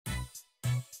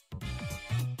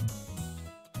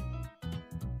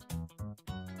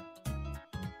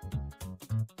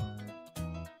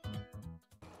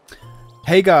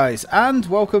Hey guys, and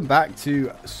welcome back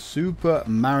to Super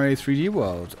Mario 3D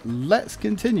World. Let's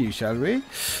continue, shall we?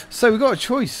 So we've got a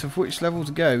choice of which level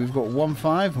to go. We've got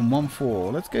 1.5 and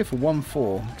 1.4. Let's go for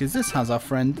 1.4 because this has our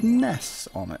friend Ness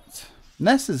on it.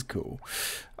 Ness is cool.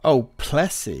 Oh,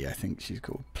 Plessy, I think she's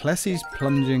called. Plessy's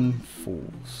Plunging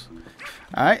Falls.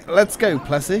 Alright, let's go,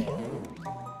 Plessy.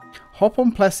 Hop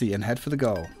on Plessy and head for the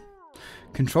goal.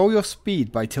 Control your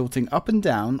speed by tilting up and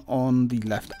down on the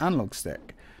left analog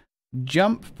stick.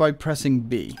 Jump by pressing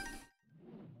B.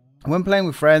 When playing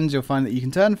with friends, you'll find that you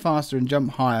can turn faster and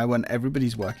jump higher when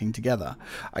everybody's working together.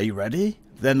 Are you ready?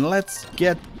 Then let's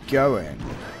get going.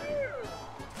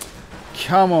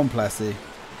 Come on, Plessy.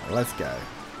 Let's go.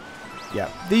 Yeah,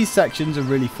 these sections are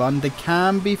really fun. They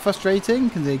can be frustrating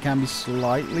because they can be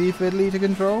slightly fiddly to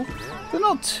control. They're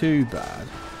not too bad.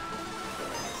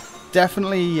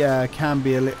 Definitely can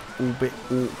be a little bit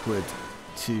awkward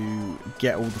to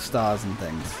get all the stars and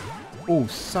things. Oh,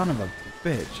 son of a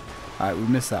bitch. Alright, we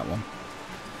missed that one.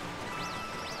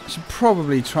 Should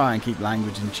probably try and keep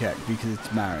language in check because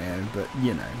it's Mario, but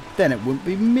you know, then it wouldn't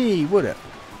be me, would it?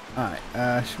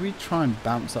 Alright, should we try and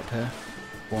bounce up here?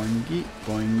 Boingy,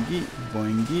 boingy,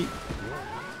 boingy.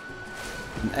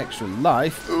 An extra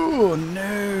life. Oh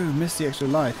no, missed the extra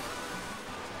life.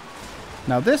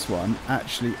 Now this one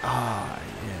actually, yes,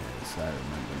 I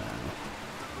remember now.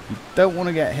 You don't want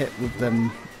to get hit with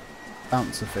them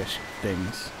bouncer fish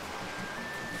things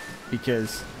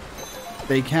because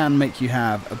they can make you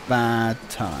have a bad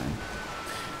time.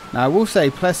 Now I will say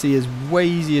Plessy is way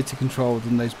easier to control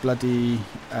than those bloody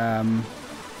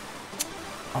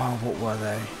what were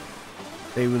they?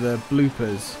 They were the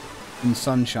bloopers in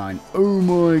Sunshine. Oh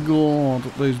my god,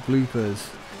 those bloopers.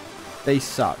 They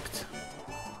sucked.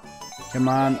 Come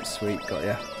on, sweet, got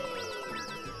ya.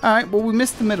 Alright, well we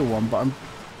missed the middle one, but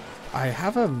I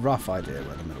have a rough idea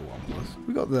where the middle one was.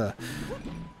 We got the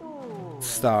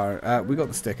star, we got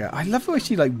the sticker. I love the way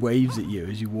she like waves at you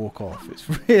as you walk off. It's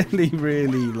really,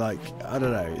 really like, I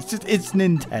don't know. It's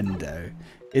Nintendo.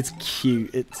 It's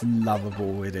cute. It's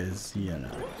lovable. It is, you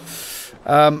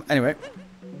know. Anyway,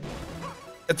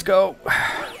 let's go.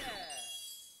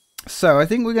 So I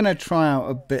think we're gonna try out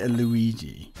a bit of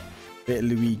Luigi.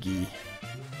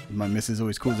 My missus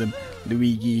always calls him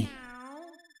Luigi.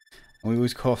 And we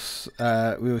always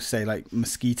say like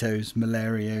mosquitoes,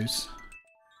 malarios.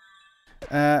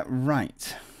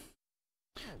 Right.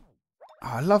 Oh,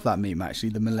 I love that meme actually,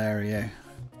 the malario.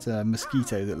 It's a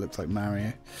mosquito that looks like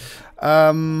Mario.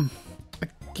 I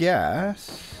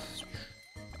guess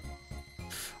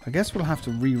we'll have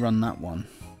to rerun that one.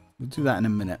 We'll do that in a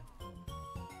minute.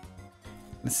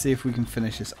 Let's see if we can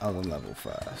finish this other level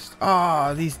first.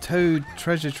 These Toad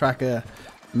treasure tracker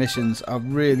missions are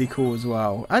really cool as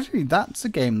well. Actually, that's a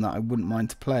game that I wouldn't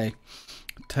mind to play.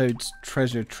 Toad's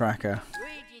Treasure Tracker.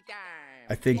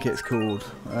 I think it's called.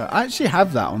 I actually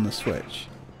have that on the Switch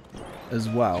as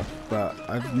well, but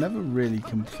I've never really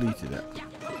completed it.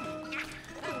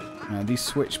 These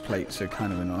switch plates are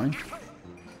kind of annoying.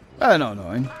 Well, not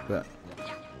annoying, but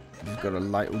you've got to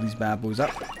light all these bad boys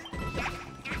up.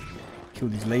 Kill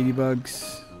these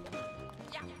ladybugs.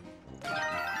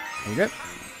 There we go.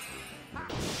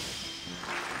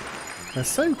 They're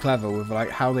so clever with like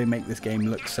how they make this game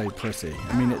look so pretty.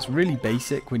 I mean, it's really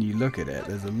basic when you look at it.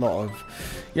 There's a lot of,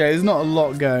 there's not a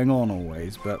lot going on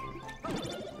always, but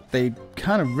they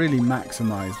kind of really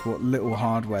maximized what little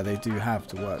hardware they do have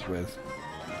to work with.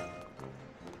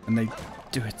 And they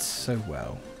do it so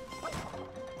well.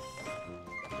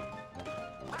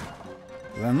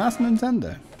 And that's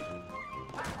Nintendo.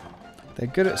 They're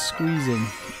good at squeezing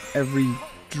every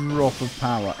drop of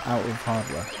power out of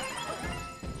hardware.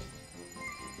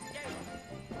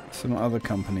 Some other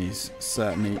companies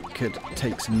certainly could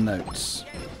take some notes.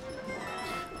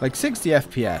 Like 60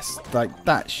 FPS, like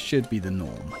that should be the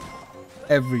norm.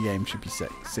 Every game should be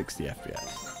 60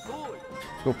 FPS.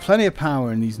 We've got plenty of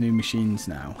power in these new machines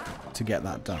now to get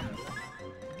that done.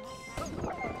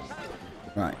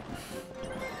 Right.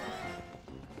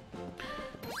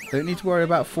 Don't need to worry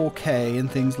about 4K and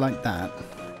things like that.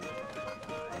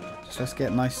 Just let's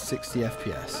get nice 60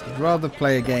 FPS. I'd rather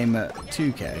play a game at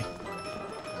 2K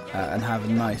and have a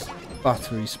nice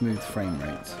buttery smooth frame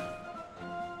rate.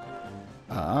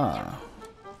 There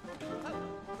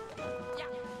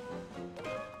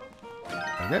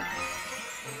we go.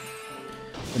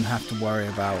 Didn't have to worry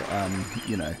about,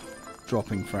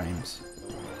 dropping frames.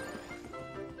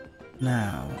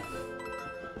 Now,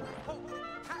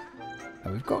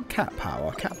 we've got cat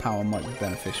power. Cat power might be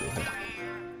beneficial here.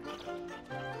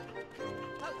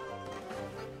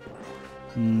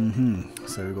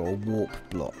 So we've got a warp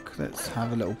block. Let's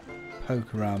have a little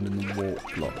poke around in the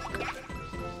warp block.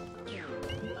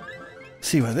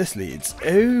 see where this leads.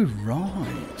 Oh,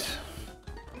 right.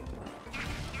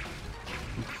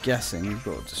 I'm guessing we've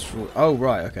got to destroy... Oh,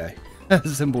 right, okay.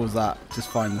 As simple as that. Just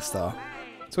find the star.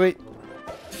 Sweet.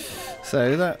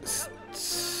 So that's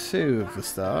 2 of the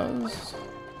stars.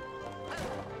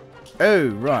 Oh,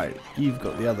 right. You've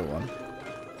got the other one.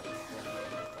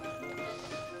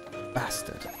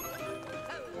 Bastard.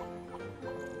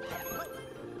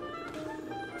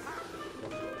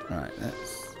 Right,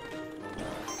 let's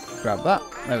grab that.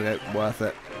 There we go. Worth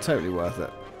it. Totally worth it.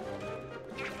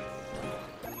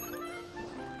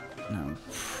 Now I'm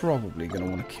probably going to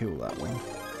want to kill that one.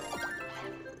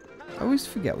 I always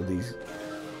forget what these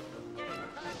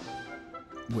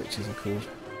witches are called.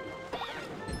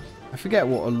 I forget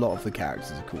what a lot of the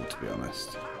characters are called, to be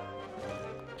honest.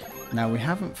 Now we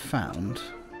haven't found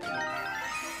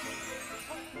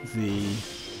the...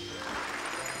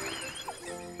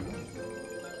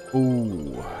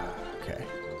 Ooh, okay.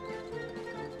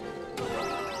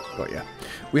 Got ya.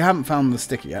 We haven't found the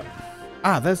sticker yet.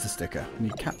 Ah, there's the sticker. We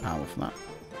need cat power for that.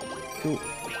 Cool.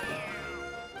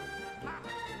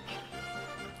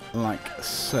 Like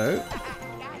so.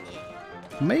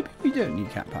 Maybe we don't need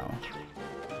cat power.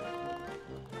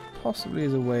 Possibly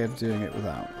as a way of doing it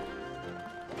without.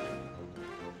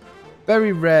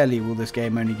 Very rarely will this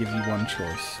game only give you one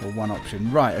choice or one option.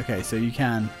 Right, okay, so you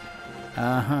can...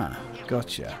 Uh-huh,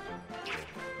 gotcha.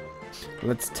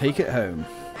 Let's take it home.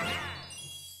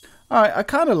 Alright, I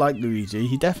kind of like Luigi.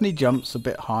 He definitely jumps a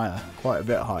bit higher. Quite a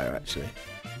bit higher, actually.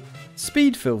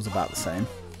 Speed feels about the same.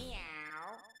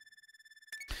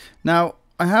 Now,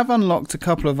 I have unlocked a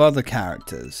couple of other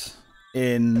characters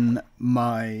in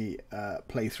my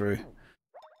playthrough.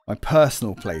 My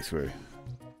personal playthrough.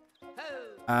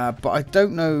 But I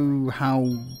don't know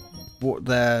what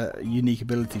their unique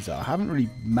abilities are. I haven't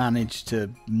really managed to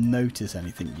notice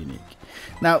anything unique.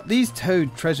 Now, these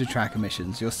Toad treasure tracker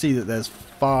missions, you'll see that there's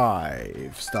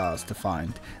 5 stars to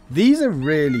find. These are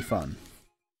really fun.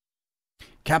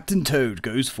 Captain Toad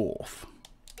goes forth.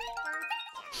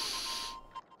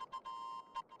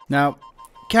 Now,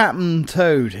 Captain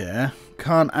Toad here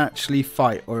can't actually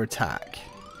fight or attack.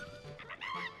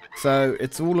 So,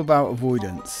 it's all about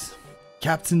avoidance.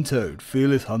 Captain Toad,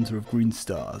 fearless hunter of green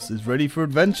stars, is ready for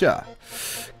adventure.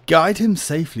 Guide him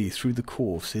safely through the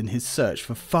course in his search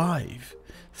for 5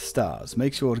 stars.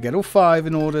 Make sure to get all 5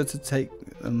 in order to take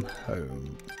them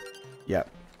home.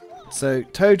 Yep. So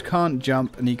Toad can't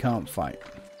jump and he can't fight.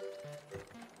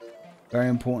 Very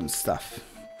important stuff.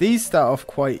 These start off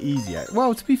quite easy.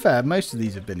 Well, to be fair, most of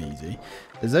these have been easy.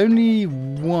 There's only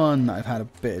one that I've had a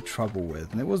bit of trouble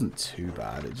with, and it wasn't too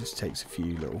bad. It just takes a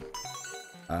few little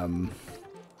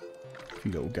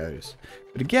goes.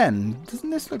 But again, doesn't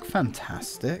this look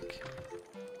fantastic?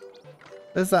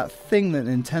 There's that thing that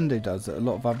Nintendo does that a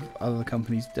lot of other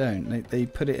companies don't. They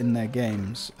put it in their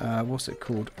games. What's it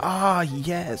called? Ah,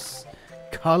 yes!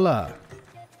 Colour!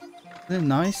 Isn't it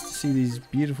nice to see these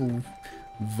beautiful,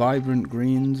 vibrant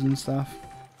greens and stuff?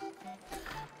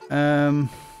 Not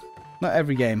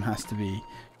every game has to be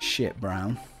shit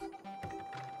brown.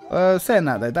 Saying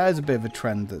that though, that is a bit of a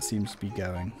trend that seems to be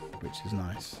going, which is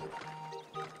nice.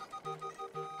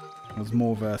 It was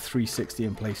more of a 360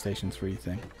 and PlayStation 3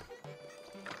 thing.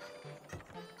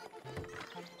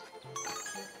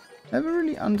 Never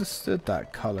really understood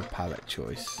that colour palette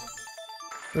choice.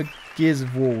 But Gears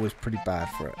of War was pretty bad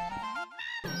for it.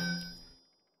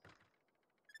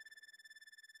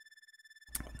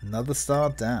 Another star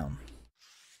down.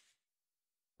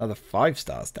 Another 5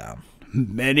 stars down.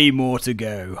 Many more to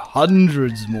go.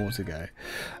 Hundreds more to go.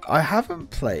 I haven't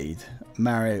played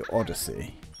Mario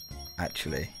Odyssey,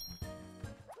 actually.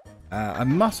 I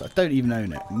don't even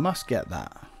own it. Must get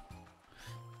that.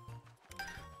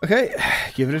 Okay,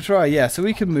 give it a try. Yeah, so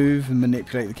we can move and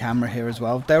manipulate the camera here as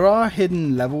well. There are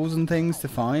hidden levels and things to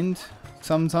find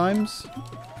sometimes,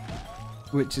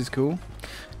 which is cool.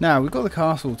 Now, we've got the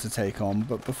castle to take on,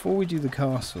 but before we do the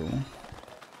castle,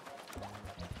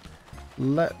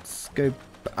 let's go...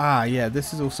 Ah, yeah,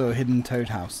 this is also a hidden Toad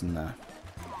house in there.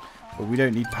 But we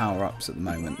don't need power-ups at the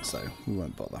moment, so we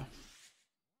won't bother.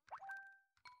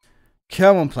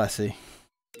 Come on, Plessy.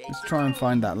 Let's try and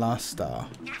find that last star.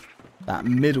 That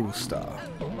middle star.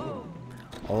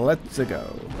 Let's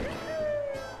go.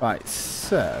 Right,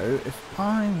 so if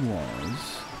I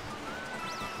was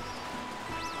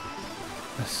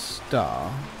a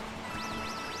star,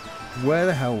 where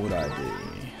the hell would I be?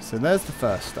 So there's the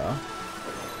first star,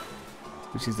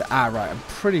 which is the... Ah, right, I'm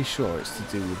pretty sure it's to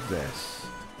do with this,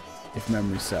 if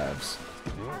memory serves.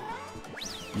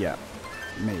 Yeah,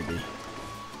 maybe.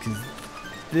 Because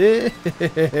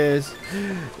this...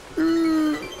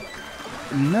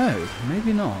 No,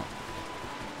 maybe not.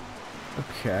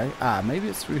 Okay. Ah, maybe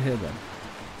it's through here then.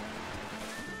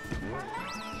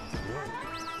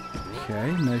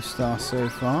 Okay, no star so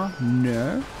far.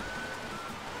 No.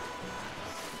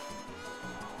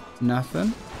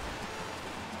 Nothing.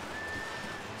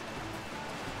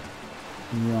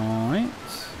 Right.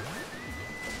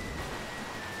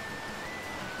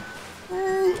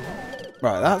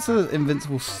 Right, that's an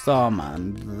invincible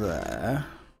starman there.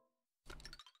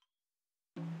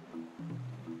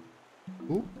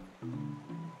 Ooh.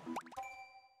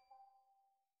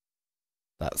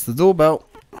 That's the doorbell.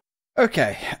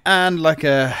 Okay, and like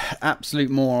a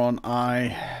absolute moron,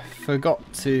 I forgot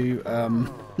to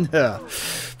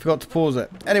forgot to pause it.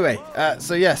 Anyway,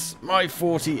 so yes, my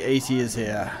 4080 is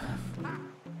here.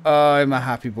 I'm a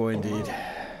happy boy indeed.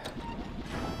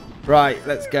 Right,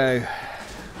 let's go.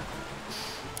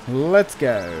 Let's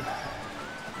go.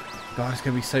 God, it's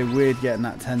gonna be so weird getting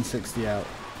that 1060 out.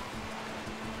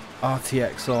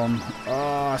 RTX on.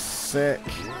 Oh, sick.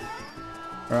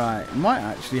 Right, might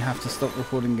actually have to stop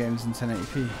recording games in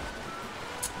 1080p.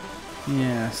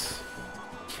 Yes.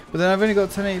 But then I've only got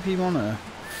 1080p monitor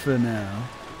for now.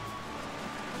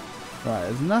 Right,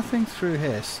 there's nothing through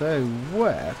here, so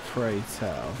where, pray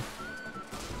tell,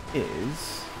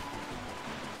 is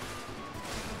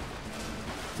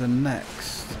the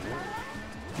next?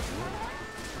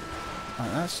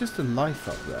 Right, that's just a life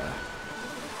up there.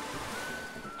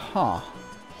 Huh.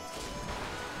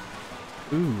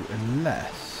 Ooh,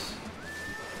 unless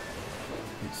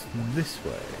it's this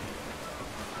way.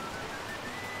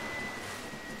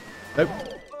 Nope.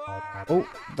 Oh,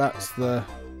 that's the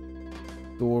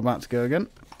door about to go again.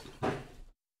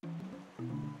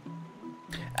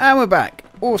 And we're back.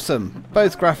 Awesome.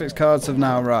 Both graphics cards have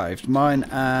now arrived. Mine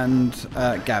and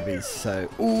Gabby's. So,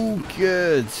 all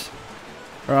good.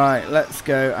 Right, let's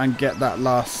go and get that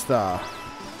last star.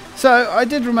 So, I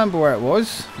did remember where it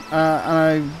was. And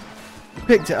I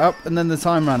picked it up and then the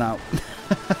time ran out.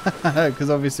 Because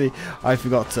obviously I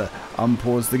forgot to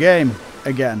unpause the game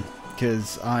again.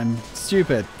 Because I'm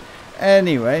stupid.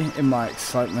 Anyway, in my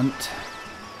excitement.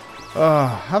 Oh, I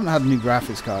haven't had a new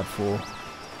graphics card for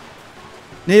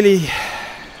nearly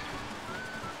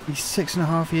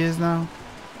 6.5 years now.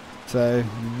 So,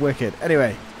 wicked.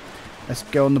 Anyway, let's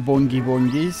go on the bongy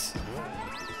bongies.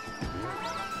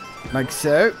 Like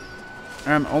so.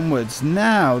 And onwards.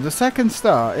 Now, the second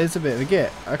star is a bit of a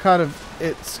git.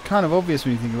 It's kind of obvious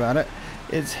when you think about it.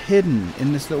 It's hidden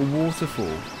in this little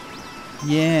waterfall.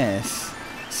 Yes.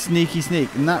 Sneaky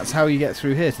sneak. And that's how you get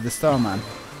through here to the Starman.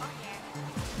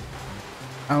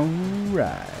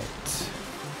 Alright.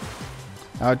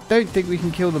 I don't think we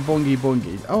can kill the bongy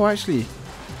bongies. Oh, actually.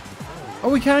 Oh,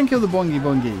 we can kill the bongy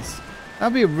bongies.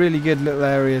 That'd be a really good little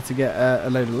area to get a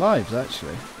load of lives,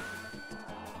 actually.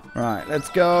 Right, let's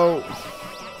go.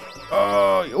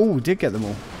 Oh, did get them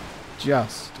all.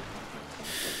 Just.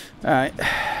 Alright.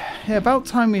 Yeah, about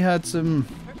time we heard some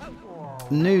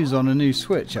news on a new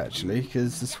Switch, actually.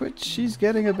 Because the Switch, she's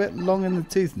getting a bit long in the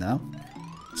tooth now.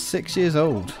 6 years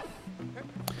old.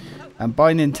 And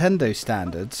by Nintendo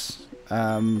standards,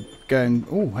 going,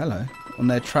 oh, hello, on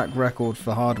their track record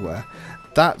for hardware,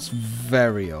 that's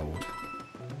very old.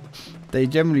 They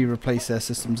generally replace their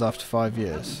systems after 5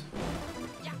 years.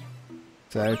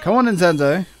 So, come on,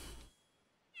 Nintendo.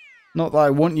 Not that I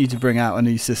want you to bring out a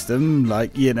new system,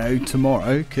 like, you know,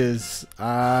 tomorrow, because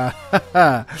I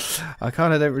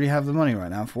kind of don't really have the money right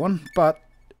now for one, but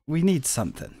we need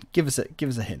something. Give us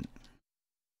a hint.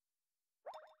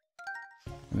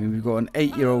 I mean, we've got an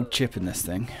 8-year-old chip in this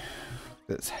thing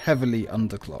that's heavily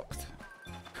underclocked.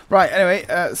 Right, anyway,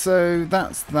 so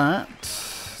that's that.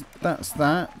 That's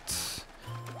that.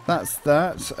 That's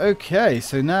that. Okay,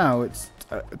 so now it's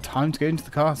time to go into the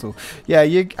castle. Yeah,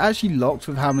 you're actually locked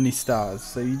with how many stars,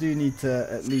 so you do need to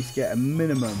at least get a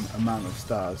minimum amount of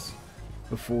stars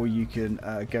before you can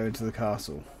go into the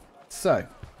castle. So,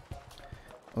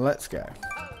 let's go.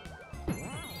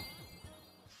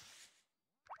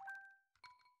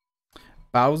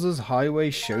 Bowser's Highway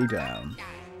Showdown.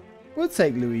 We'll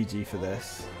take Luigi for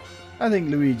this. I think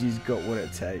Luigi's got what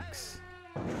it takes.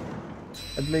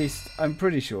 At least, I'm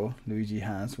pretty sure Luigi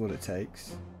has what it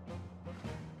takes.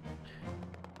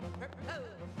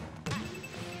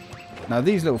 Now,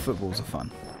 these little footballs are fun.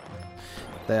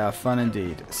 They are fun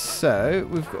indeed. So,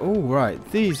 we've got... Oh, right.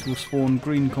 These will spawn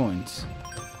green coins.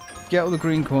 Get all the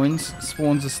green coins,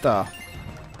 spawns a star.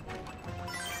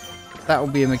 That will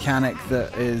be a mechanic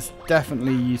that is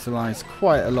definitely utilised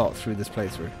quite a lot through this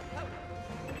playthrough.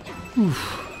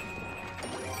 Oof.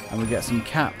 And we get some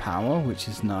cat power, which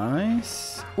is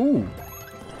nice. Ooh.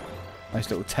 Nice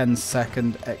little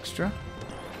 10-second extra.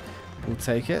 We'll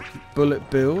take it. Bullet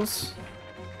bills.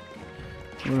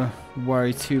 don't want to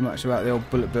worry too much about the old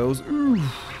bullet bills. Ooh.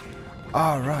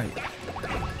 Alright.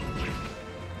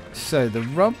 So the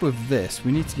rub with this,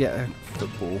 we need to get a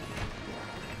football.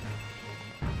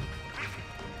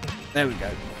 There we go.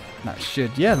 That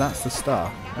should, yeah, that's the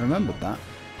star. I remembered that.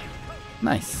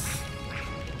 Nice.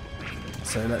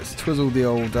 So let's twizzle the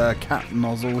old cap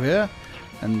nozzle here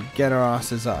and get our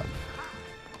asses up.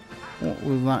 What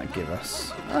will that give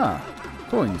us? Ah,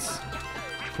 coins.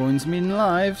 Coins mean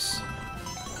lives.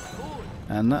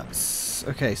 And that's...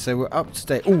 Okay, so we're up to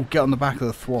date. Oh, get on the back of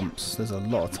the thwomps. There's a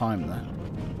lot of time there.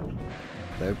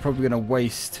 They're probably going to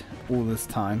waste all this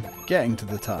time getting to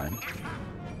the time.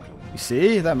 You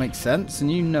see? That makes sense,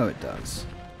 and you know it does.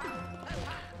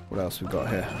 What else we got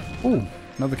here? Oh,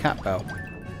 another cat bell.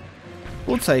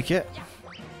 We'll take it.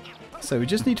 So we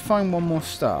just need to find one more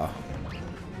star.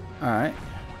 Alright.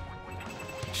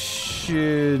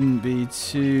 Shouldn't be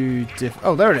too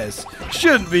oh, there it is.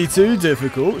 Shouldn't be too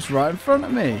difficult. It's right in front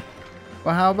of me.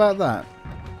 Well, how about that?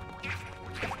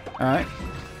 Alright.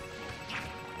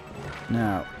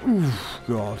 Now, ooh,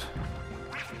 God.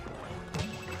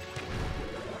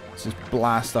 Let's just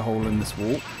blast a hole in this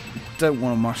wall. Don't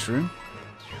want a mushroom.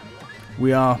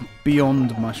 We are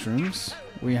beyond mushrooms.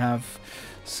 We have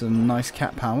some nice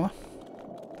cat power.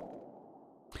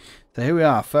 So here we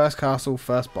are. First castle,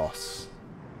 first boss.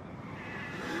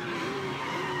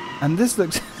 And this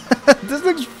looks this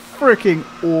looks freaking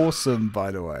awesome,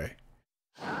 by the way.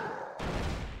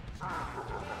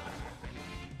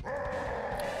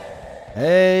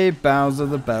 Hey, Bowser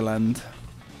the Bellend.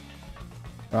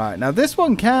 Right, now this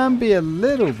one can be a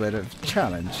little bit of a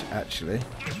challenge, actually.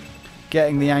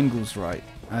 Getting the angles right,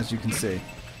 as you can see.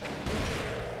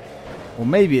 Or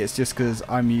maybe it's just because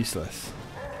I'm useless.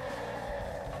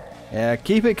 Yeah,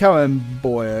 keep it coming,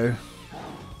 boyo.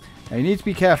 Now you need to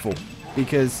be careful,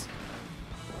 because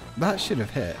that should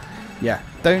have hit. Yeah,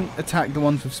 don't attack the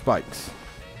ones with spikes.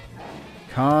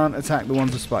 Can't attack the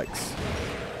ones with spikes.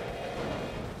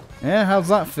 Yeah, how's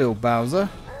that feel, Bowser?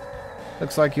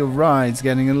 Looks like your ride's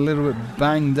getting a little bit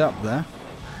banged up there.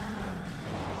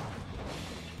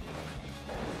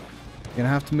 You're going to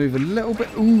have to move a little bit.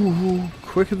 Ooh,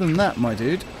 quicker than that, my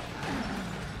dude.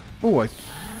 Oh, I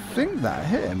think that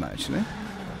hit him, actually.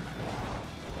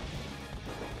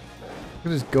 Look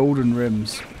at his golden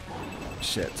rims.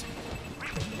 Shit.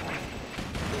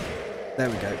 There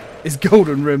we go. His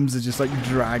golden rims are just like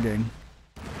dragging.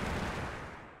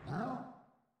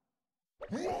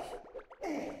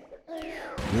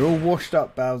 You're all washed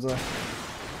up, Bowser.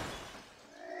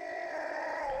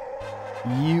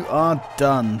 You are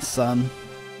done, son.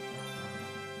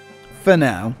 For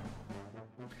now.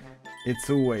 It's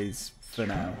always for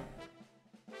now.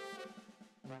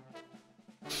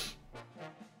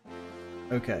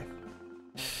 Okay.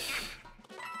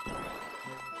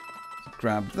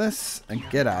 Grab this and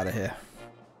get out of here.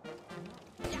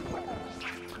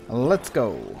 Let's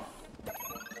go.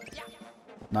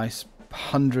 Nice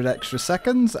 100 extra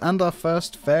seconds and our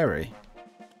first fairy.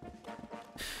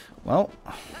 Well,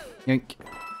 yoink.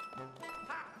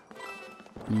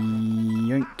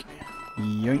 Yoink.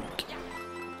 Yoink.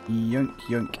 Yoink,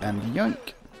 yoink, and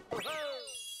yoink.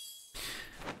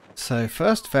 So,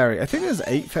 first fairy. I think there's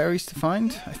 8 fairies to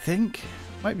find. I think.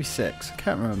 Might be 6. I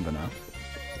can't remember now.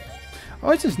 Oh,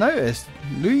 I just noticed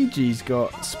Luigi's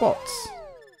got spots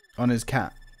on his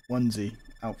cat onesie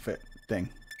outfit thing.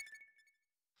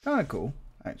 Kinda cool,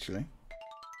 actually.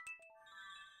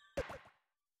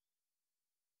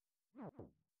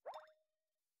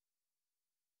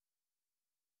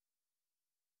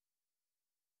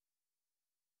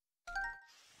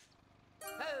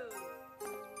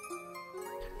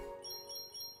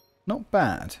 Not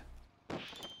bad.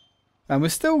 And we're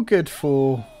still good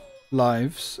for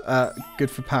lives.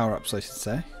 Good for power-ups, I should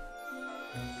say.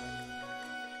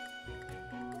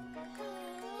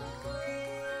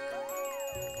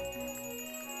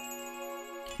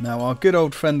 Now our good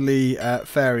old friendly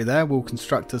fairy there will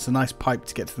construct us a nice pipe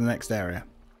to get to the next area.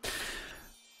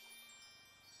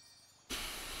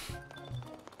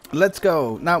 Let's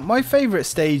go. Now my favourite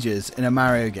stages in a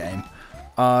Mario game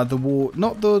are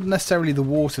not necessarily the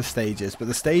water stages, but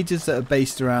the stages that are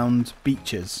based around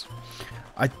beaches.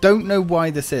 I don't know why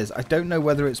this is. I don't know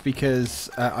whether it's because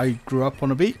I grew up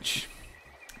on a beach.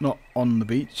 Not on the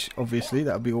beach, obviously,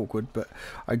 that would be awkward, but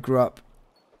I grew up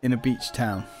in a beach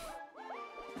town.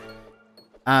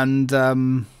 And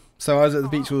so I was at the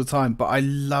beach all the time, but I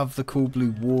love the cool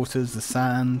blue waters, the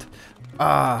sand.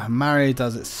 Ah, Mario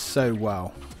does it so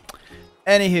well.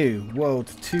 Anywho, World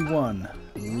 2-1,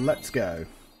 let's go.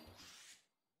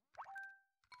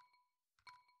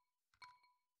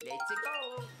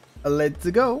 Let's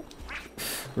go.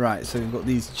 Right, so we've got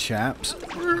these chaps.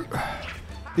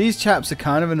 These chaps are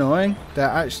kind of annoying. They're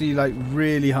actually like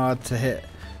really hard to hit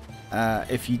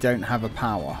if you don't have a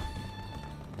power.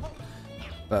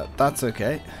 But that's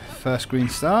okay. First green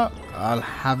star. I'll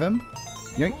have him.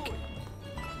 Yoink.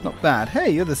 Not bad.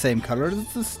 Hey, you're the same colour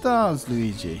as the stars,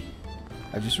 Luigi.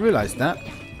 I just realised that.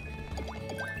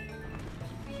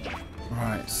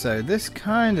 Right, so this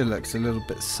kind of looks a little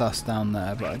bit sus down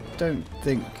there, but I don't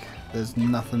think there's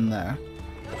nothing there.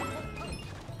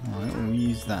 Alright, we'll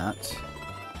use that.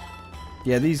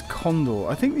 Yeah, these condor,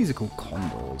 I think these are called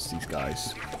condors, these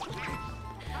guys.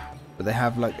 But they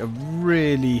have like a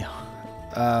really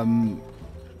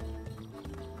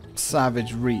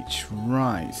savage reach.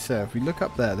 Right, so if we look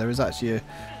up there, there is actually a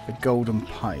golden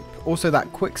pipe. Also,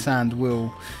 that quicksand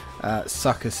will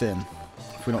suck us in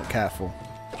if we're not careful.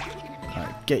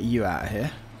 Alright, get you out of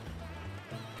here.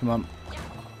 Come on.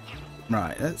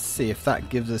 Right, let's see if that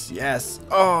gives us... Yes!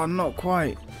 Oh, not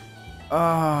quite.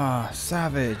 Ah,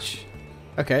 savage.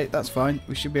 Okay, that's fine.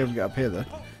 We should be able to get up here, though.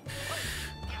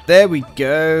 There we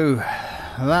go.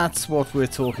 That's what we're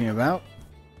talking about.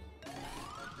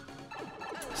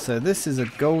 So this is a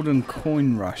golden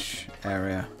coin rush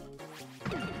area.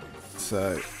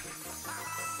 So,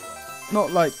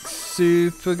 not like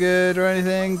super good or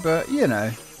anything, but you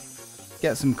know,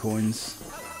 get some coins.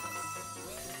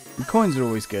 And coins are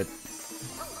always good.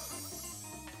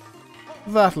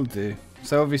 That'll do.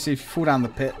 So obviously if you fall down the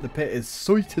pit is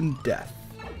certain death.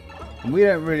 And we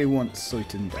don't really want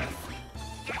certain death.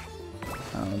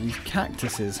 These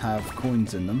cactuses have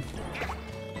coins in them.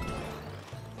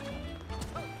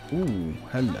 Ooh,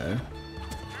 hello.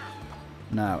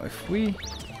 Now, if we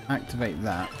activate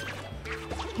that...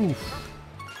 Oof.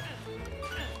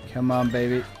 Come on,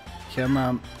 baby. Come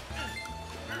on.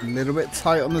 A little bit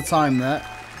tight on the time there.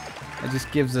 It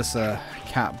just gives us a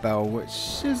cat bell,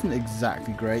 which isn't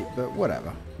exactly great, but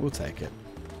whatever. We'll take it.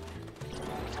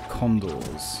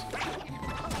 Condors.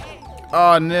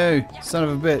 Oh no, son of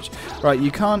a bitch. Right,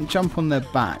 you can't jump on their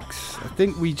backs. I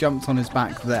think we jumped on his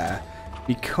back there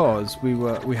because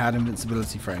we had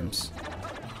invincibility frames.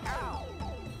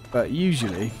 But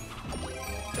usually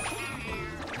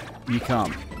you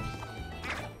can't.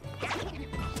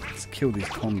 Let's kill these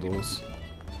condors.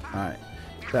 Alright.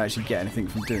 Don't actually get anything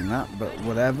from doing that, but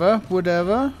whatever.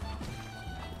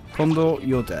 Condor,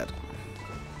 you're dead.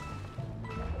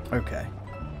 Okay.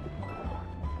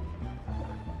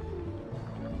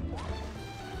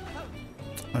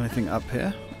 Anything up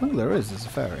here? Oh, there is. There's a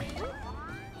ferry.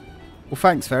 Well,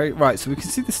 thanks, ferry. Right, so we can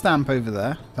see the stamp over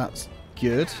there. That's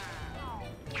good.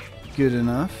 Good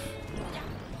enough.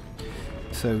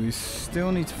 So we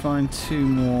still need to find 2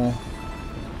 more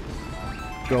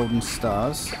golden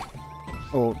stars.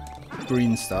 Or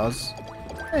green stars.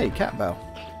 Hey, cat bell.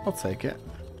 I'll take it.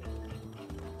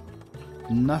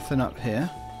 Nothing up here.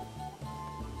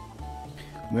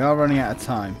 We are running out of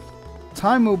time.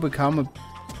 Time will become a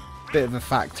bit of a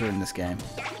factor in this game.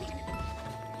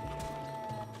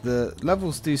 The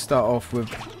levels do start off with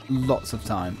lots of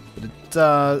time, but it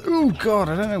does... Oh god,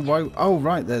 I don't know why... Oh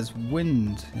right, there's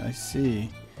wind. I see.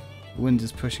 The wind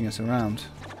is pushing us around.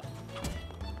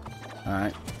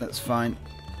 Alright, that's fine.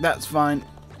 That's fine.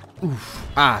 Oof.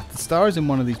 Ah, the star is in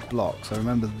one of these blocks. I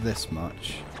remember this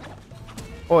much.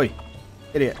 Oi,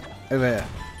 idiot. Over here.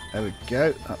 There we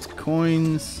go. That's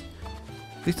coins.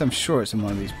 At least I'm sure it's in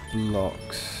one of these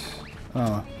blocks.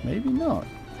 Oh, maybe not.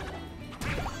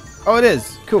 Oh, it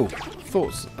is. Cool.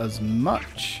 Thought as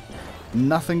much.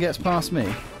 Nothing gets past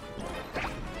me.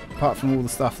 Apart from all the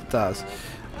stuff it does.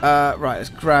 Right, let's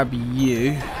grab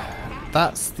you.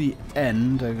 That's the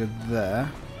end over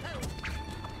there.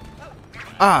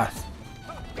 Ah!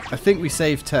 I think we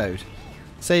saved Toad.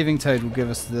 Saving Toad will give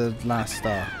us the last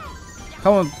star.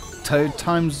 Come on, Toad.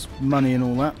 Time's money and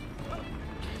all that.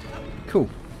 Cool.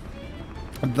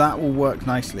 And that will work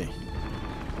nicely.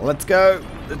 Let's go.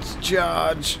 Let's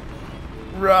charge.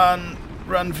 Run.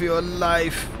 Run for your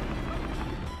life.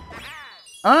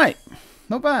 Alright.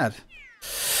 Not bad.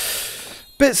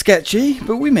 Bit sketchy,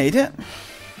 but we made it.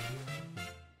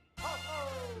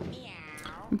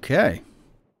 Okay.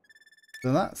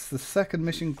 So that's the second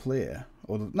mission clear.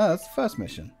 Or no, that's the first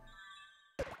mission.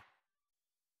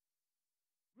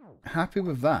 Happy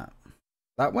with that.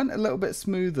 That went a little bit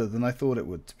smoother than I thought it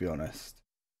would, to be honest.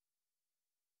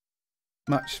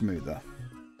 Much smoother.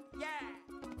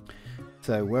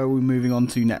 So where are we moving on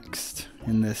to next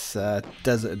in this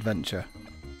desert adventure?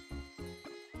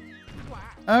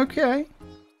 Okay.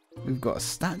 We've got a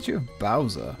statue of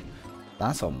Bowser.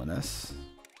 That's ominous.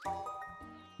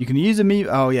 You can use amiibo.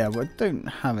 Oh yeah, well, I don't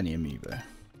have any amiibo.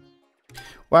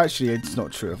 Well, actually, it's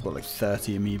not true. I've got like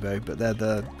 30 amiibo, but they're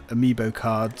the amiibo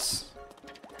cards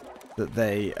that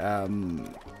they,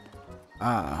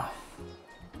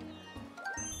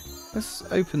 Let's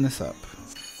open this up.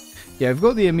 Yeah, I've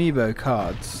got the amiibo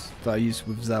cards that I used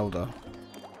with Zelda.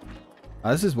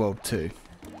 This is World 2.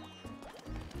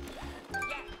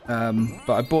 But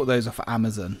I bought those off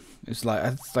Amazon. It's like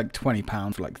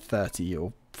 £20 for like 30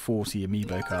 or 40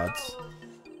 amiibo cards.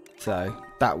 So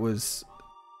that was...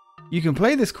 You can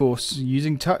play this course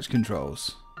using touch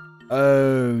controls.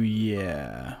 Oh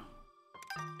yeah.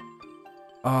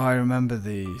 Oh, I remember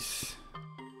these.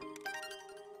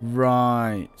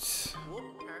 Right.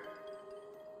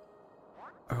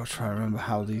 I've got to try and remember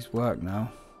how these work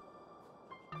now.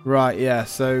 Right, yeah,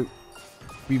 so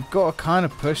we've got to kind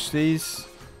of push these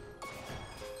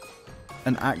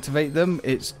and activate them.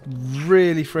 It's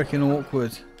really freaking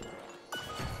awkward,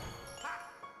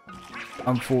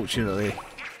 unfortunately.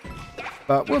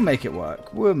 But we'll make it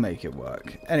work. We'll make it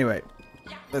work. Anyway,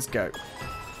 let's go.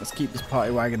 Let's keep this party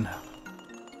wagon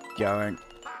going.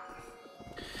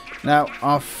 Now,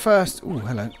 our first... Oh,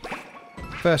 hello.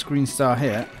 First green star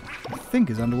here, I think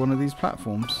is under one of these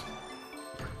platforms.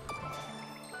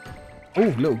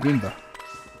 Oh, little Goomba.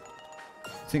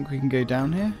 Think we can go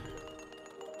down here?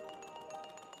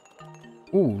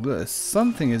 Oh, look,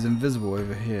 something is invisible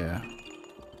over here.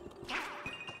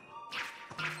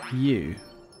 You.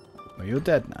 Well, you're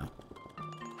dead now.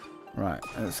 Right,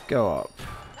 let's go up.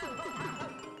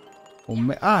 Or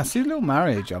see a little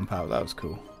Mario jump out. That was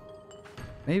cool.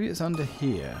 Maybe it's under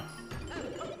here.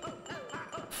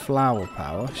 Flower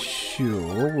power.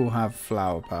 Sure, we'll have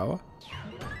flower power.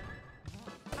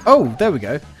 Oh, there we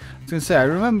go. I was going to say, I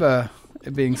remember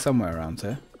it being somewhere around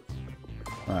here.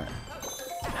 Right.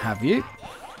 Have you?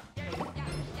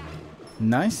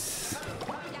 Nice.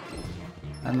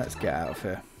 And let's get out of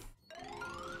here.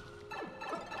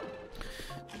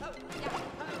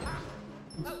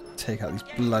 Take out these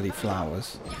bloody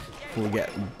flowers before we get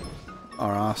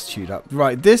our ass chewed up.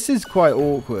 Right, this is quite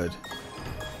awkward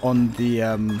on the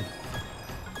on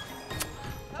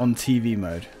TV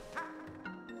mode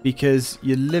because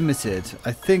you're limited.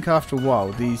 I think after a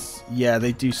while these, yeah,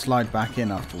 they do slide back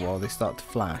in after a while. They start to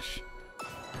flash,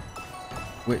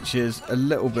 which is a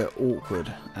little bit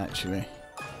awkward actually.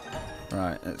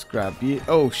 Right, let's grab you.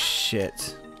 Oh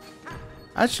shit.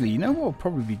 Actually, you know what will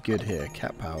probably be good here?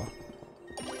 Cat power.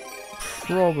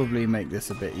 Probably make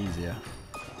this a bit easier.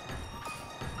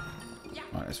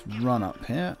 Right, let's run up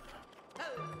here.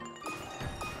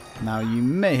 Now you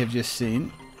may have just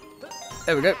seen.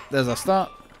 There we go. There's our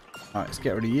start. Alright, let's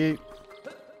get rid of you.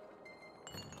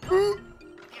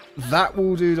 That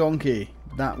will do, donkey.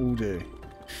 That will do.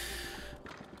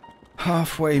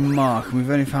 Halfway mark, and we've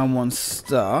only found 1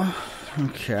 star.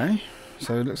 Okay.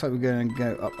 So it looks like we're going to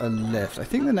go up a lift. I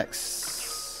think the next...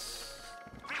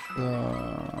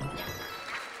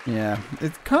 yeah,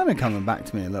 it's kind of coming back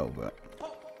to me a little bit.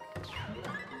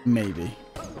 Maybe.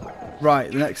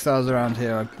 Right, the next star's around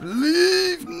here, I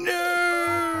believe.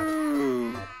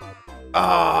 No!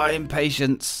 Ah,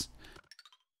 impatience.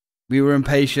 We were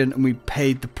impatient and we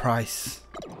paid the price.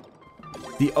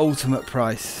 The ultimate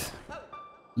price.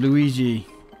 Luigi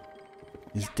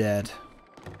is dead.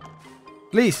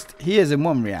 At least he is in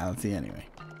one reality anyway.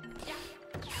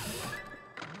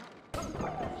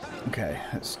 Okay,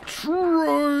 let's try.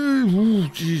 Oh,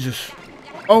 Jesus.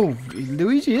 Oh,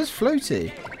 Luigi is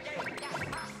floaty.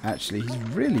 Actually, he's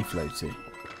really floaty.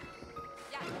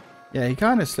 Yeah, he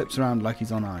kind of slips around like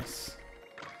he's on ice.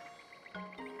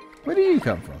 Where do you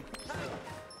come from?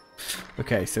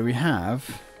 Okay, so we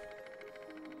have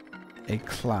a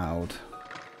cloud.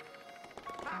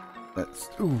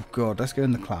 Oh god, let's go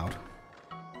in the cloud.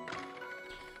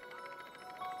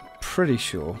 Pretty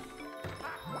sure.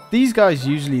 These guys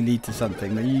usually lead to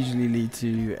something. They usually lead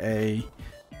to a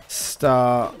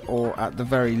star, or at the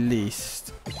very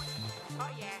least,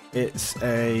 it's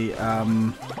a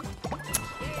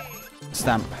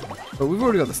stamp. But we've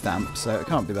already got the stamp, so it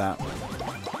can't be that.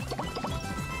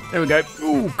 There we go.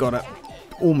 Ooh, got it.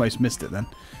 Almost missed it then.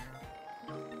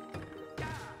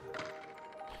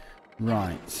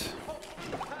 Right.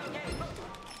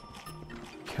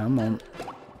 Come on.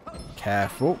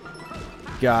 Careful.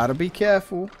 Gotta be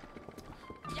careful.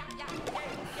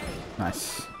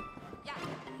 Nice.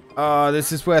 Oh,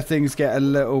 this is where things get a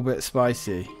little bit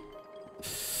spicy.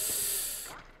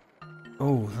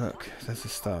 Oh, look. There's a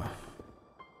star.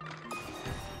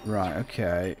 Right,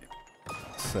 okay.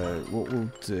 So, what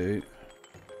we'll do...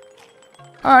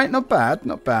 Alright, not bad.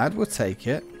 Not bad. We'll take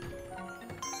it.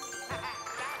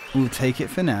 We'll take it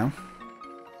for now.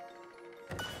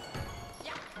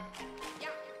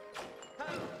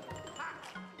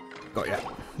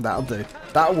 That'll do.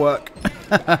 That'll work.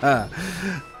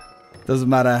 Doesn't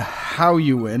matter how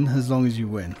you win, as long as you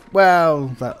win. Well,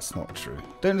 that's not true.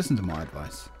 Don't listen to my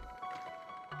advice.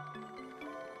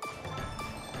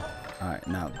 Alright,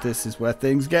 now this is where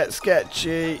things get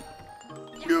sketchy.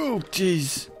 Oh,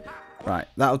 jeez. Right,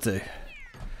 that'll do.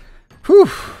 Whew.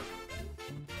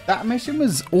 That mission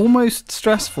was almost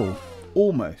stressful.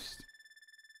 Almost.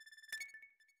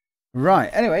 Right,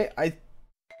 anyway, I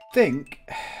think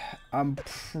I'm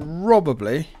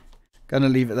probably going to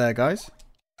leave it there, guys.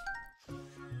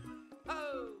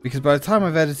 Because by the time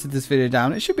I've edited this video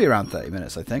down, it should be around 30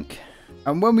 minutes, I think.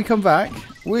 And when we come back,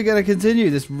 we're going to continue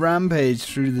this rampage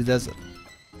through the desert.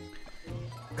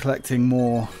 Collecting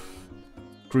more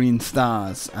green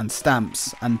stars and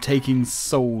stamps and taking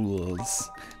souls.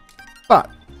 But,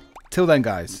 till then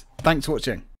guys, thanks for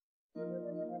watching.